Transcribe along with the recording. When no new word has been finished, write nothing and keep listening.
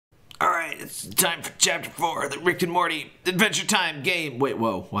It's time for Chapter 4 of the Rick and Morty Adventure Time game. Wait,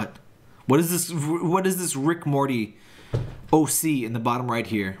 whoa, what? What is this? What is this Rick Morty OC in the bottom right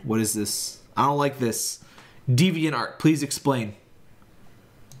here? What is this? I don't like this. Deviant art. Please explain.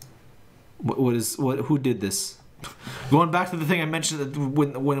 Who did this? Going back to the thing I mentioned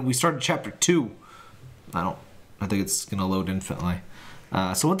when we started Chapter 2. I think it's gonna load infinitely.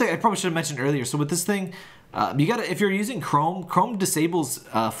 So one thing I probably should have mentioned earlier. So with this thing, you gotta, if you're using Chrome disables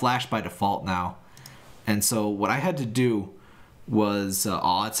Flash by default now. And so what I had to do was,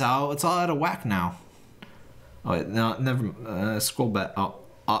 it's all out of whack now. Oh wait, no, never. Scroll back. Oh,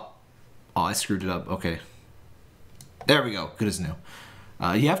 I screwed it up. Okay, there we go. Good as new.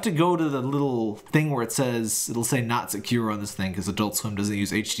 You have to go to the little thing where it'll say not secure on this thing because Adult Swim doesn't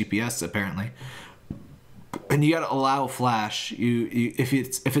use HTTPS apparently. And you gotta allow Flash. If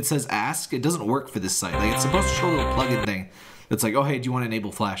it says ask, it doesn't work for this site. Like it's supposed to show a little plugin thing that's like, oh hey, do you want to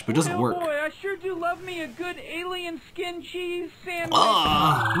enable Flash? But it doesn't work. Boy, I sure do love me a good alien skin cheese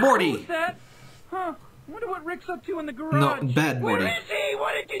sandwich. Morty. What was that? Huh? I wonder what Rick's up to in the garage. No, bad Morty. Where is he?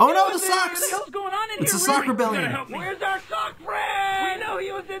 What did you do? Oh no, the there? socks! What the hell's going on in It's here, a sock Rick? rebellion. Where's our sock friend? We know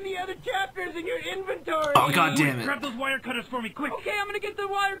he was in the other chapters in your inventory. Oh god damn it! Grab those wire cutters for me, quick. Okay, I'm gonna get the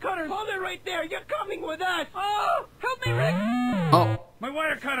wire cutters. Hold it right there. You're coming with us. Oh, help me, Rick. Oh, my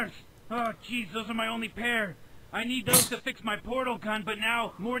wire cutters. Oh, jeez, those are my only pair. I need those to fix my portal gun, but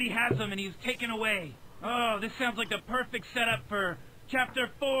now Morty has them and he's taken away. Oh, this sounds like the perfect setup for Chapter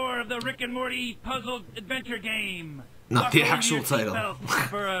 4 of the Rick and Morty Puzzle Adventure Game. Not the Buckle actual into your title. seatbelt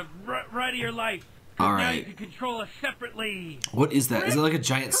for a ride of your life. All Now right. you can control us separately. What is that? Is it like a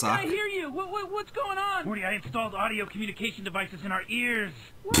giant How sock? can I hear you? What's going on? Morty, I installed audio communication devices in our ears.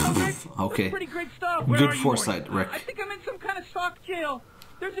 Wow, Rick, Okay. that's pretty great stuff. Where Good are you, foresight, Morty? Rick. I think I'm in some kind of sock jail.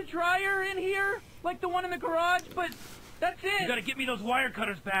 There's a dryer in here, like the one in the garage, but that's it. You gotta get me those wire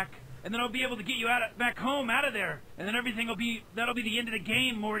cutters back, and then I'll be able to get you back home, out of there. And then that'll be the end of the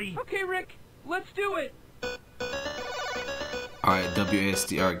game, Morty. Okay, Rick, let's do it. Alright,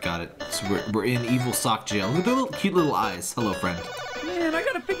 WASD. Alright, got it. So we're in evil sock jail. Look at their little cute little eyes. Hello, friend. Man, I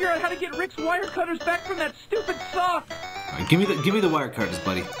gotta figure out how to get Rick's wire cutters back from that stupid sock. Alright, give me the wire cutters,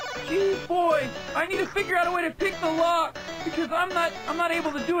 buddy. Jeez, boy, I need to figure out a way to pick the lock because I'm not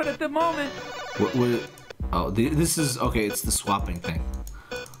able to do it at the moment. What oh, this is okay. It's the swapping thing.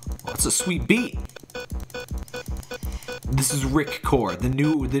 Oh, it's a sweet beat. This is Rick Core, the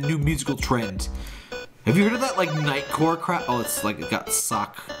new musical trend. Have you heard of that like nightcore crap? Oh, it's like it got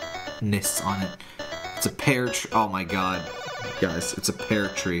sockness on it. It's a pear tree. Oh my god, guys, it's a pear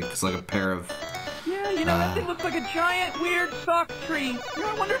tree. It's like a pair of. Yeah, you know, that thing looks like a giant weird sock tree. You know,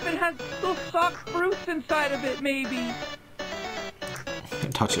 I wonder if it has little sock fruits inside of it, maybe.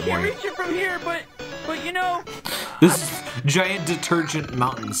 Touch it, Can't Morty. reach it from here, but you know. This is giant detergent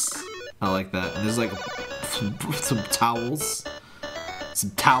mountains. I like that. And there's like some towels.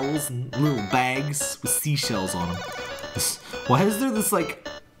 Some towels and little bags with seashells on them. Why is there this like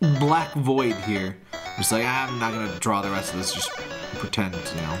black void here? Just like, I'm not gonna draw the rest of this, just pretend,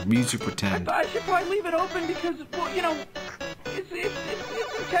 you know, use your pretend. I should probably leave it open because, well, you know, it's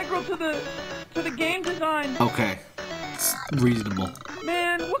integral to the game design. Okay, it's reasonable.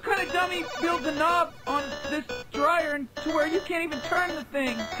 Man, what kind of dummy builds a knob on this dryer and to where you can't even turn the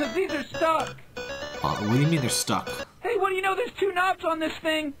thing? Because these are stuck. What do you mean they're stuck? Hey, what do you know? There's 2 knobs on this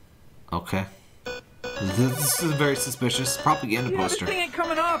thing. Okay. This is very suspicious. Propaganda Yeah, this poster. thing ain't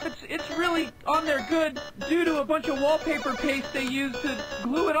coming off. It's really on there good due to a bunch of wallpaper paste they used to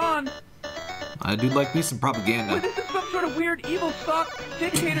glue it on. I do like me some Boy, propaganda. this is some sort of weird evil sock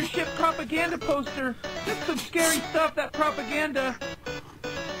dictatorship propaganda poster. This is some scary stuff, that propaganda.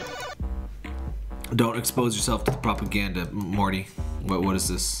 Don't expose yourself to the propaganda, Morty. What is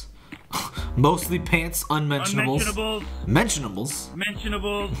this? Mostly pants, unmentionables. Unmentionables. Mentionables?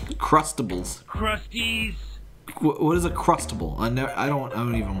 Mentionables. Crustables. Crusties. What is a crustable? I don't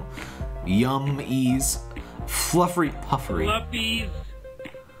even. Yum-ease. Fluffery puffery. Fluffies.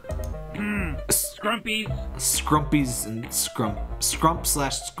 Scrumpies. Scrumpies and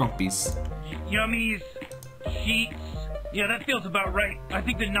scrump/scrumpies. Yummies. Sheets. Yeah, that feels about right. I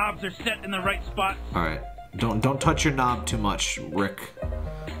think the knobs are set in the right spot. Alright. Don't touch your knob too much, Rick.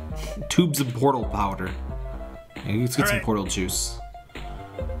 Tubes of portal powder. Yeah, let's get some Alright. portal juice.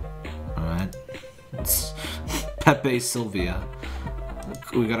 Alright. It's Pepe Sylvia.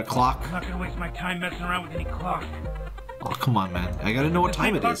 We got a clock. I'm not gonna waste my time messing around with any clock. Oh, come on, man. I gotta know what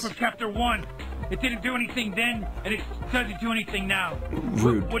time it Clock is. from Chapter 1. It didn't do anything then, and it doesn't do anything now.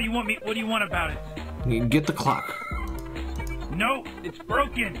 Rude. What do you want about it? Get the clock. No, it's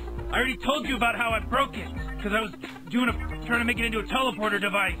broken. I already told you about how I broke it, because I was trying to make it into a teleporter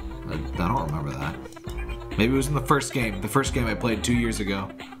device. I don't remember that. Maybe it was in the first game. The first game I played 2 years ago.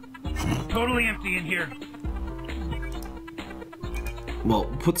 Totally empty in here. Well,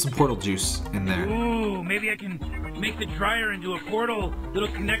 put some portal juice in there. Ooh, maybe I can make the dryer into a portal that'll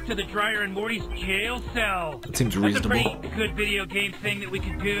connect to the dryer in Morty's jail cell. That seems reasonable. That's a pretty good video game thing that we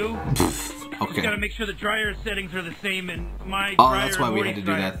can do. Okay. Just gotta make sure the dryer settings are the same in my Oh, dryer that's why and we Morty's had to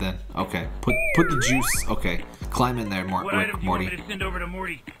do dryer. that then. Okay. Put the juice. Okay. Climb in there, What item do you Morty. want me to send over to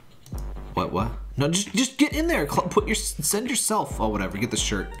Morty? What? No, just get in there. Send yourself. Oh, whatever. Get the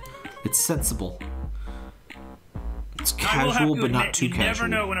shirt. It's sensible. It's I will have casual, to but not admit, too you casual. never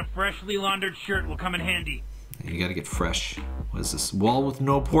know when a freshly laundered shirt will come in handy. You gotta get fresh. What is this? Wall with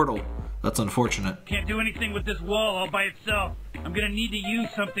no portal. That's unfortunate. Can't do anything with this wall all by itself. I'm gonna need to use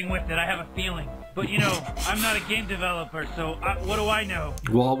something with it, I have a feeling. But you know, I'm not a game developer, so what do I know?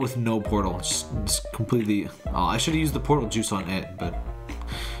 Wall with no portal. Just completely... Oh, I should have used the portal juice on it, but...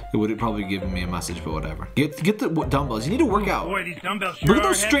 It would have probably given me a message, but whatever. Get the dumbbells. You need to work out. Boy, these dumbbells sure Look at are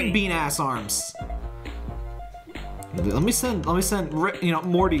those string heavy. bean ass arms. Let me send. You know,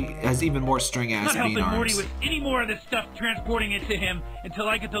 Morty has even more string I'm ass not bean helping Morty arms. with any more of this stuff, transporting it to him until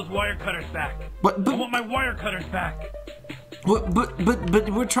I get those wire cutters back. But I want my wire cutters back.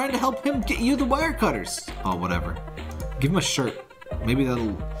 but we're trying to help him get you the wire cutters. Oh, whatever. Give him a shirt. Maybe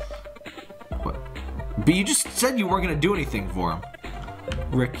that'll. What? But you just said you weren't gonna do anything for him.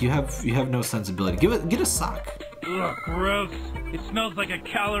 Rick, you have no sensibility. Get a sock. Ugh, gross. It smells like a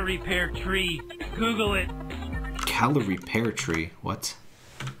calorie pear tree. Google it. Calorie pear tree. What?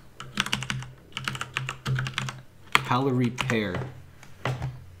 Calorie pear.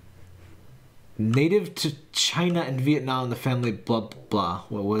 Native to China and Vietnam, the family blah blah.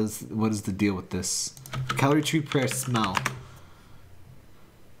 What is the deal with this? Calorie tree pear smell.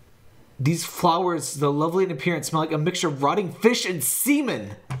 These flowers, though lovely in appearance, smell like a mixture of rotting fish and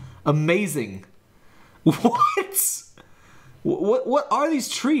semen. Amazing. What? What are these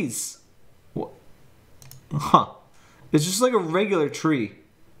trees? What? Huh. It's just like a regular tree.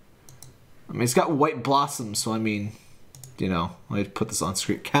 I mean, it's got white blossoms, so I mean, you know, let me put this on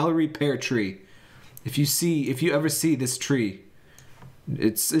screen. Calorie pear tree. If you ever see this tree,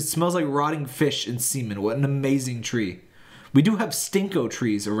 it smells like rotting fish and semen. What an amazing tree. We do have stinko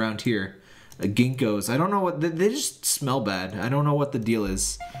trees around here. Ginkgos. I don't know what they just smell bad. I don't know what the deal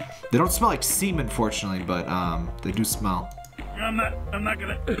is. They don't smell like semen, fortunately, but they do smell. I'm not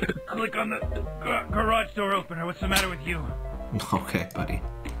gonna click on the garage door opener. What's the matter with you? Okay, buddy.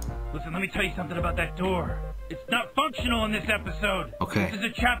 Listen, let me tell you something about that door. It's not functional in this episode. Okay. This is a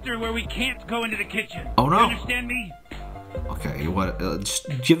chapter where we can't go into the kitchen. Oh, no. You understand me? Okay, what? Just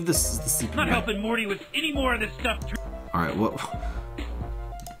give this the sleeping I'm not bag. helping Morty with any more of this stuff. All right, what?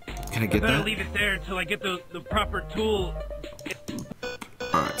 Can I get Better that? leave it there until I get the proper tool.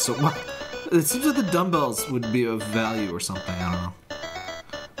 All right, so it seems like the dumbbells would be of value or something. I don't know.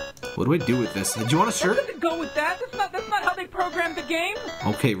 What do I do with this? Do you want a shirt? Doesn't go with that. That's not how they programmed the game.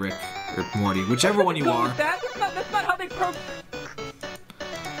 Okay, Rick or Morty, whichever one you Go are. with that. That's not how they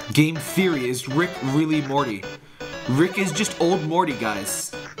Game theory, is Rick really Morty? Rick is just old Morty,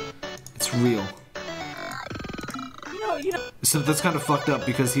 guys. It's real. You know. So that's kind of fucked up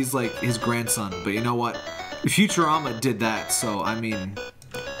because he's like his grandson. But you know what? Futurama did that, so I mean,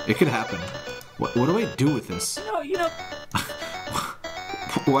 it could happen. What do I do with this? You know.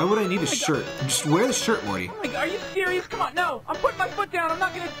 Why would I need a shirt? Just wear the shirt, Morty. Oh my God, are you serious? Come on, no. I'm putting my foot down. I'm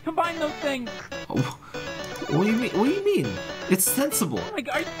not gonna combine those things. Oh, what do you mean? What do you mean? It's sensible. Oh my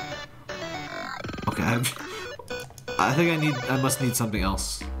God. Okay, I think I must need something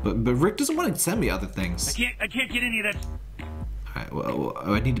else. But Rick doesn't want to send me other things. I can't get any of that. Alright, well,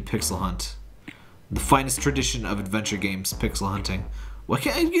 I need to pixel hunt. The finest tradition of adventure games, pixel hunting. Why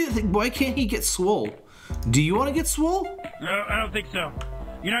can't he get swole? Do you want to get swole? No, I don't think so.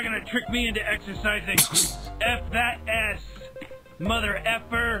 You're not gonna trick me into exercising. F that S, mother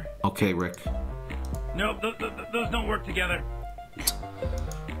effer. Okay, Rick. No, those don't work together.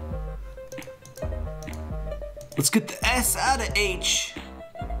 Let's get the S out of H.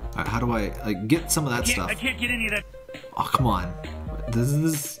 Alright, how do I like get some of that stuff? I can't get any of that. Oh, come on. This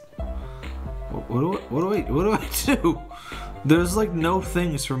is... What do I do? There's like no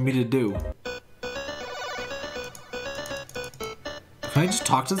things for me to do. Can I just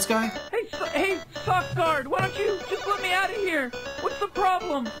talk to this guy? Hey, sock guard, why don't you just let me out of here? What's the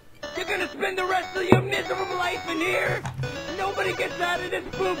problem? You're gonna spend the rest of your miserable life in here? Nobody gets out of this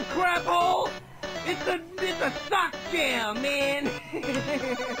boob crap hole? It's a sock jail, man. It's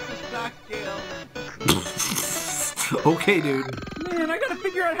a sock jail. Okay, dude. Man, I gotta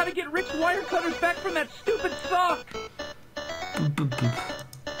figure out how to get Rick's wire cutters back from that stupid sock.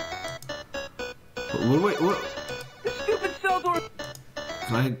 What? This stupid cell door.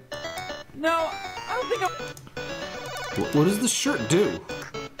 Can I... No, I don't think I'm... What does the shirt do?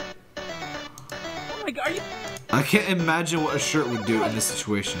 Oh my god, are you... I can't imagine what a shirt would do in this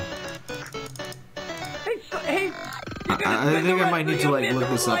situation. Hey, I think I might need to like look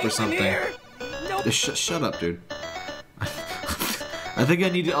this up or something. Nope. Shut up, dude. I think I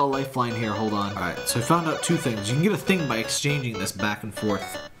need a lifeline here. Hold on. Alright, so I found out two things. You can get a thing by exchanging this back and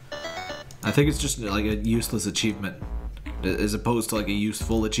forth. I think it's just like a useless achievement, as opposed to like a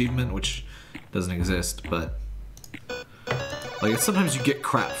useful achievement, which doesn't exist, but... Like, sometimes you get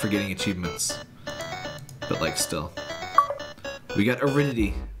crap for getting achievements. But like, still. We got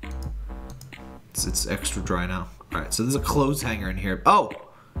aridity. It's extra dry now. Alright, so there's a clothes hanger in here. Oh!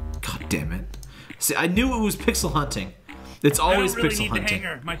 God damn it. See, I knew it was pixel hunting. It's always pixel hunting. I don't really pixel need hunting. the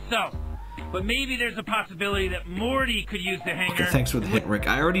hanger myself. But maybe there's a possibility that Morty could use the hanger. Okay, thanks for the hint, Rick.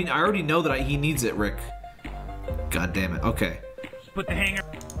 I already know that he needs it, Rick. God damn it. Okay. Just put the hanger.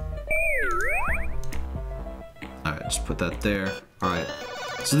 Alright, just put that there. Alright.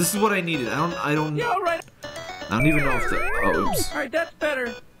 So this is what I needed. I don't Yeah, alright. I don't even know if the... Oh, oops. Alright, that's better.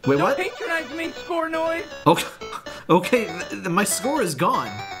 Wait, Don't what? patronize me, score noise. Okay, okay, my score is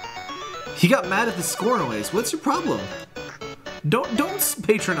gone. He got mad at the score noise. What's your problem? Don't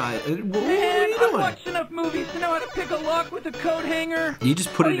patronize. What are Man, you I've doing? watched enough movies to know how to pick a lock with a coat hanger. You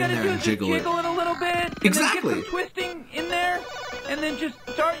just put All it you in gotta there do and is jiggle just it. jiggle it a little bit. Exactly. And then get some twisting in there, and then just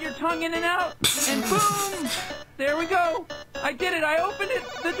dart your tongue in and out, and boom! There we go. I did it. I opened it.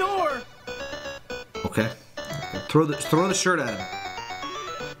 The door. Okay. Throw the shirt at him.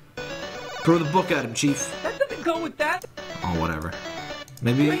 Throw the book at him, Chief. That doesn't go with that. Oh, whatever.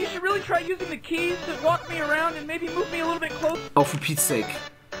 But you Maybe... should really try using the keys to walk me around and maybe move me a little bit closer. Oh, for Pete's sake.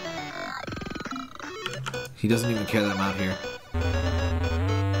 He doesn't even care that I'm out here.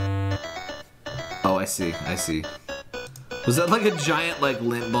 Oh, I see. I see. Was that like a giant, like,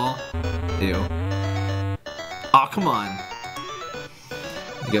 lint ball? Ew. Aw, come on.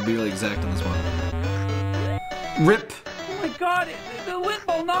 You gotta be really exact on this one. Rip! Oh my god, the lint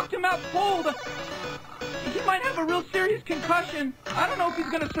ball knocked him out cold. He might have a real serious concussion. I don't know if he's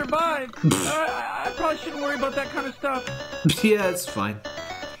gonna survive. I probably shouldn't worry about that kind of stuff. Yeah, it's fine.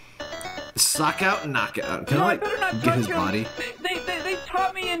 Sock out and knock out. Can No, I, I better not like, get touch his him. body? They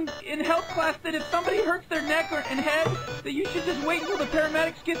taught me in health class that if somebody hurts their neck or and head, that you should just wait until the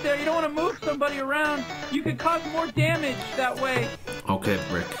paramedics get there. You don't want to move somebody around. You could cause more damage that way. Okay,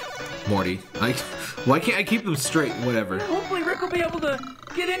 Rick. Morty. Why can't I keep them straight? Whatever. Hopefully Rick will be able to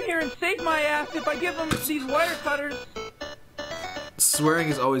get in here and save my ass if I give him these wire cutters. Swearing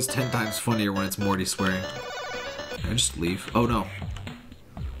is always 10 times funnier when it's Morty swearing. Can I just leave? Oh no.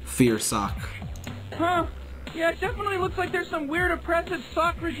 Fear sock. Huh. Yeah, it definitely looks like there's some weird oppressive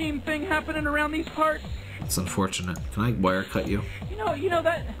sock regime thing happening around these parts. It's unfortunate. Can I wire cut you? You know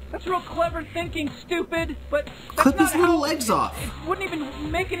that's real clever thinking, stupid, but that's Clip not his little how- legs off. It wouldn't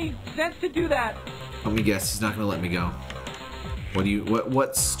even make any sense to do that. Let me guess, he's not gonna let me go.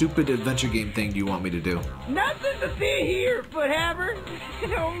 What stupid adventure game thing do you want me to do? Nothing to see here, foothaver.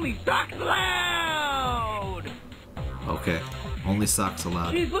 Only socks allowed. Okay. Only socks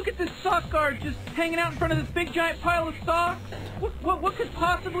allowed. Jeez, look at this sock guard just hanging out in front of this big giant pile of socks. What could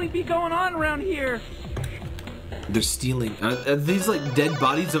possibly be going on around here? They're stealing. Are these like dead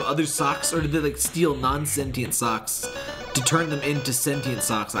bodies of other socks, or did they like steal non-sentient socks to turn them into sentient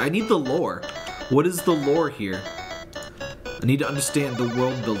socks? I need the lore. What is the lore here? I need to understand the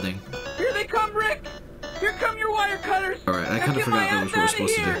world building. Here they come, Rick. Here come your wire cutters. All right, I Now kind of get my forgot that was ass what we're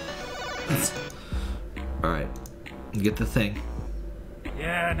outta supposed to do. All right, get the thing.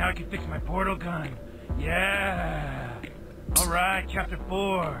 Yeah, now I can fix my portal gun. Yeah. All right, chapter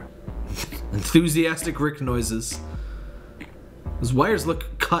 4. Enthusiastic Rick noises. Those wires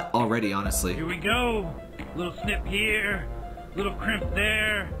look cut already, honestly. Here we go. Little snip here, little crimp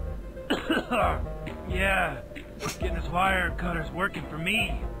there. Yeah, getting this wire cutter's working for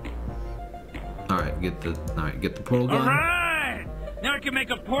me. All right, get the portal gun. All right, now I can make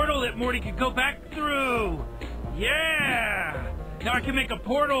a portal that Morty can go back through. Yeah. Now I can make a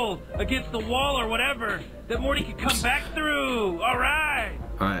portal against the wall or whatever that Morty can come back through. All right.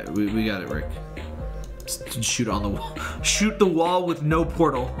 All right, we got it, Rick. Just shoot on the wall. Shoot the wall with no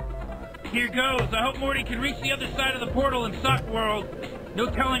portal. Here goes. I hope Morty can reach the other side of the portal in Sock World. No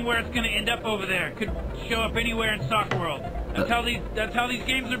telling where it's gonna end up over there. Could show up anywhere in Sock World. That's how these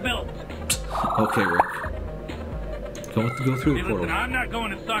games are built. Okay, Rick. Go through the Hey, portal. listen, I'm not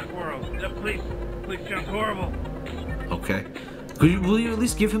going to Sock World. That place sounds horrible. Okay. Will you at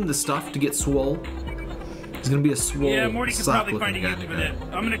least give him the stuff to get swole? He's gonna be a swole. Yeah, Morty could probably find a guy use for this.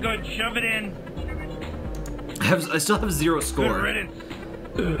 I'm gonna go ahead and shove it in. I still have 0 Good score. riddance.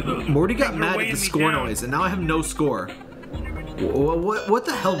 Morty got Things are mad at weighing the me score down. noise, and now I have no score. What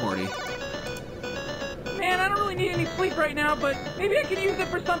the hell, Morty? Man, I don't really need any sleep right now, but maybe I can use it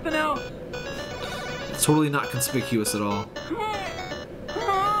for something else. It's totally not conspicuous at all.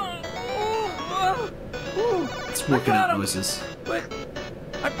 It's working out noises. But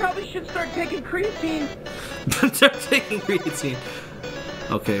I probably should start taking creatine. Start taking creatine.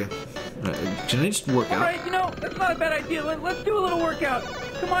 Okay. Can I just work out? Alright, you know, that's not a bad idea. Let's do a little workout.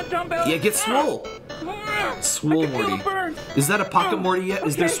 Come on, dumbbells. Yeah, get swole. Swole I can feel Morty. the burn. Is that a pocket Morty yet?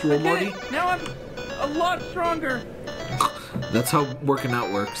 Is there Okay, swole I did Morty? it. Now I'm a lot stronger. That's how working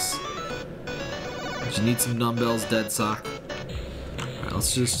out works. You need some dumbbells, dead sock. Alright,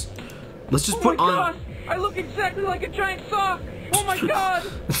 let's just put Oh my on. gosh, I look exactly like a giant sock. Oh my god.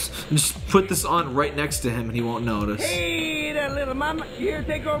 Just put this on right next to him and he won't notice. Hey, that little mama. You here to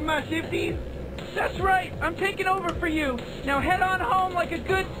take over my shifties? That's right. I'm taking over for you. Now head on home like a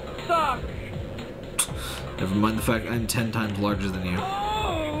good sock. Never mind the fact I'm 10 times larger than you.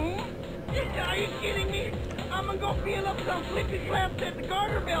 Oh, are you kidding me? I'm gonna go feel up some flippy flaps at the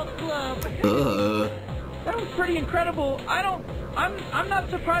Garter Belt Club. That was pretty incredible. I'm not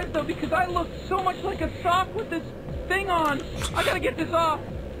surprised though because I look so much like a sock with this thing on. I gotta get this off.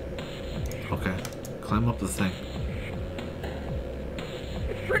 Okay, climb up the thing.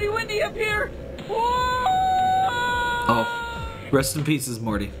 It's pretty windy up here. Whoa! Oh, rest in pieces,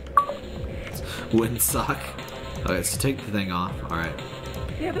 Morty. Wind sock. Okay, so take the thing off. All right.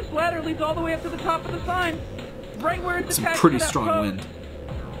 Yeah, this ladder leads all the way up to the top of the sign. Right where it's Some attached pretty to that strong post. wind.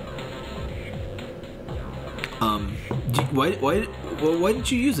 Why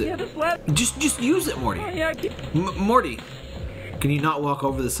didn't you use Yeah, it? this ladder. Just use it, Morty. Oh, yeah, I keep... Morty, can you not walk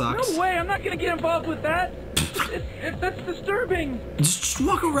over the socks? No way, I'm not gonna get involved with that. That's disturbing. Just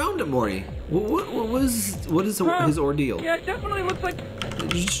walk around it, Morty. What is his ordeal? Yeah, it definitely looks like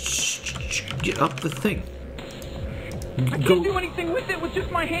Just get up the thing. I can't do anything with it with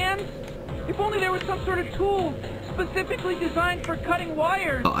just my hands. If only there was some sort of tool specifically designed for cutting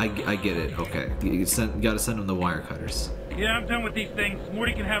wires. Oh, I get it. Okay, you gotta send him the wire cutters. Yeah, I'm done with these things.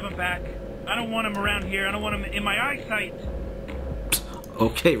 Morty can have them back. I don't want him around here. I don't want him in my eyesight.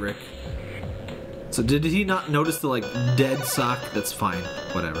 Okay, Rick. So did he not notice the like dead sock? That's fine.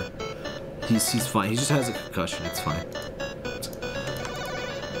 Whatever. He's fine. He just has a concussion. It's fine.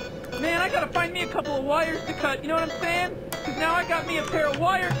 Man, I gotta find me a couple of wires to cut. You know what I'm saying? Because now I got me a pair of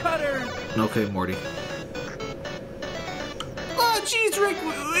wire cutters. Okay, Morty. Oh, jeez, Rick,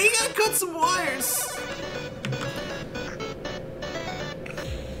 we gotta cut some wires.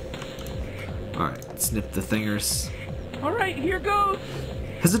 Alright, snip the thingers. Alright, here goes.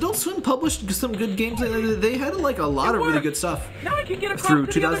 Has Adult Swim published some good games? They had like a lot of really good stuff. Now I can get across Through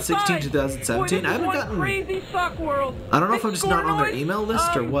to the other 2016, side. 2017. Boy, this I haven't is one gotten- crazy sock world. I don't know if Hey, I'm just not on their Score email Noise,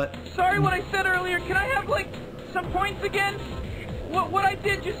 list or what. Sorry what I said earlier. Can I have like some points again? What I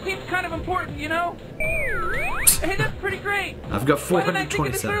did just seems kind of important, you know? Hey, that's pretty great. I've got Why didn't I think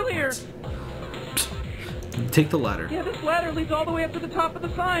of this 427 earlier? points. Take the ladder. Yeah, this ladder leads all the way up to the top of the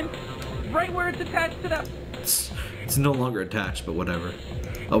sign. Right where it's attached to that. It's no longer attached, but whatever.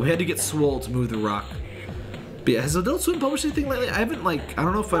 Oh, we had to get swole to move the rock. But yeah, has Adult Swim published anything lately? I haven't, like, I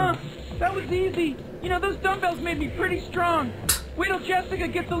don't know if I'm... That was easy. You know, those dumbbells made me pretty strong. Wait till Jessica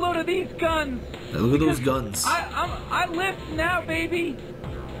gets a load of these guns. Look at those guns. I lift now, baby.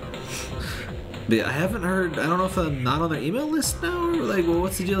 But yeah, I haven't heard... I don't know if I'm not on their email list now, or, like, well,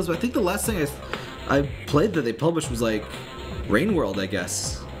 what's the deal? I think the last thing I played that they published was, like, Rain World, I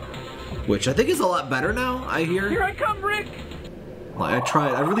guess. Which I think is a lot better now, I hear. Here I come, Rick. Like,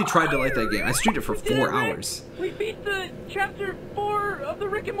 I really tried to like that game. I streamed it for We did 4 it, Rick. hours. We beat the chapter 4 of the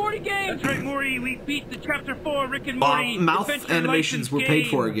Rick and Morty game. That's right, Morty. We beat the Chapter 4 Rick and Morty Mouth adventure animations license were paid game.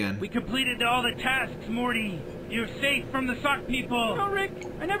 for again. We completed all the tasks, Morty. You're safe from the sock people. Oh, Rick,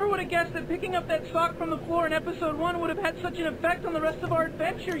 I never would have guessed that picking up that sock from the floor in episode 1 would have had such an effect on the rest of our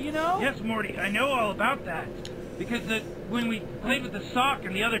adventure, you know? Yes, Morty, I know all about that. Because when we played with the sock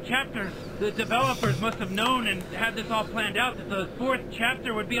in the other chapters, the developers must have known and had this all planned out that the 4th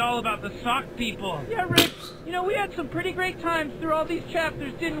chapter would be all about the sock people. Yeah, Rick, you know, we had some pretty great times through all these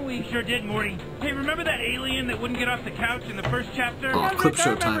chapters, didn't we? We sure did, Morty. Hey, remember that alien that wouldn't get off the couch in the first chapter? Oh, Yeah, clip Rick, I show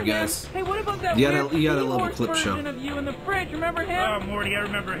remember time, him. guys. Hey, what about that You weird gotta love a seahorse clip show. version of you in the fridge? Remember him? Oh, Morty, I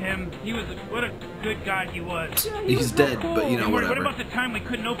remember him. He was what a good guy he was. Yeah, he He's was real dead, cool. but you know, And Morty, whatever. what about the time we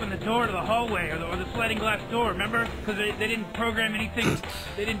couldn't open the door to the hallway or the sliding glass door, remember? Because they didn't program anything,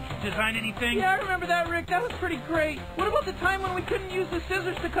 they didn't design any thing? Yeah, I remember that, Rick. That was pretty great. What about the time when we couldn't use the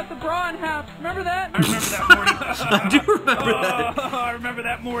scissors to cut the bra in half? Remember that? I remember that, Morty. I do remember that. I remember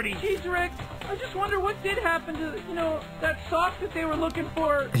that, Morty. Jeez, Rick. I just wonder what did happen to, that sock that they were looking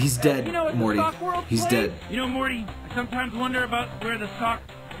for. He's dead, at the Morty. Sock World He's place. dead. You know, Morty, I sometimes wonder about where the sock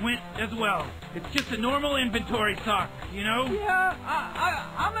went as well. It's just a normal inventory sock, you know? Yeah,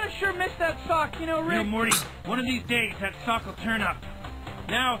 I'm gonna sure miss that sock, Rick. You know, Morty, one of these days that sock will turn up.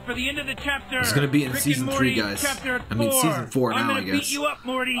 Now, for the end of the chapter. It's gonna be in Rick and season 3, Morty, guys. Chapter I mean, 4. season 4 I'm now, gonna I guess. beat you up,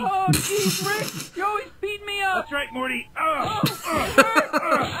 Morty. Oh, jeez, Rick. You always beat me up. That's right, Morty. I'm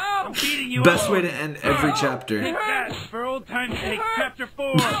beating you Best up. way to end every chapter. Take that, for old time's sake. Chapter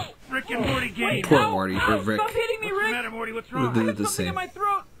 4. Rick and Morty game. Poor Morty, or Rick. Stop hitting me, What's the Rick. matter, Morty? What's wrong? I got The something same. in my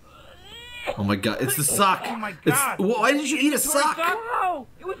throat. Oh my god, it's the sock. Oh my God. Why did you eat a sock? Wow,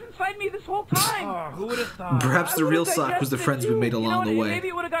 it was inside me this whole time. Oh, who would have thought? Perhaps the I real would've sock was the digested friends it we too. made along the way. Maybe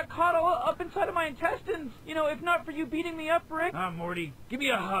it would have got caught all up inside of my intestines. If not for you beating me up, Rick. Morty, give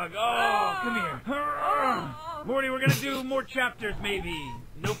me a hug. Oh, come here. Morty, we're gonna do more chapters, maybe.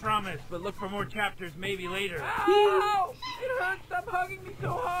 No promise, but look for more chapters, maybe later. Ow! It hurts. Stop hugging me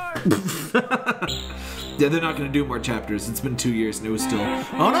so hard. Yeah, they're not gonna do more chapters. It's been 2 years and it was still.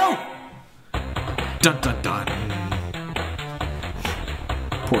 Oh no! Dun dun dun.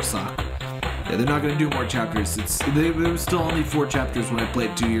 Poor sock. Yeah, they're not gonna do more chapters. There was still only 4 chapters when I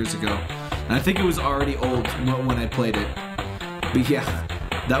played 2 years ago, and I think it was already old when I played it. But yeah,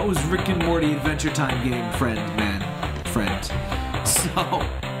 that was Rick and Morty Adventure Time game, friend. So,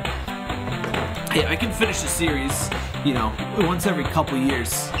 yeah, I can finish the series, once every couple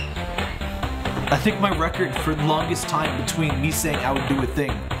years. I think my record for the longest time between me saying I would do a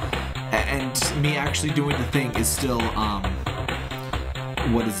thing and me actually doing the thing is still,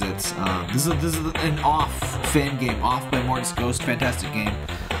 what is it? This is an Off fan game, Off by Mortis Ghost, fantastic game.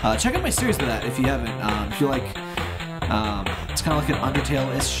 Check out my series for that if you haven't. If you like, it's kind of like an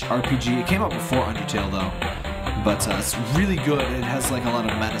Undertale-ish RPG. It came out before Undertale though, but it's really good. It has like a lot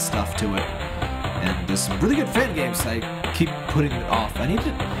of meta stuff to it, and there's some really good fan games. I keep putting it off. I need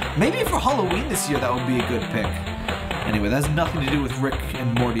to, maybe for Halloween this year that would be a good pick. Anyway, that has nothing to do with Rick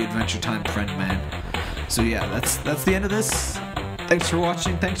and Morty Adventure Time, friend man. So yeah, that's the end of this. Thanks for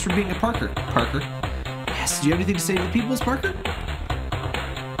watching. Thanks for being a Parker. Parker. Yes. Do you have anything to say to the people, Parker?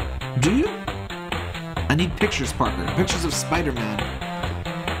 Do you? I need pictures, Parker. Pictures of Spider-Man.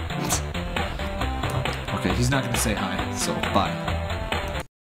 Okay, he's not going to say hi, so bye.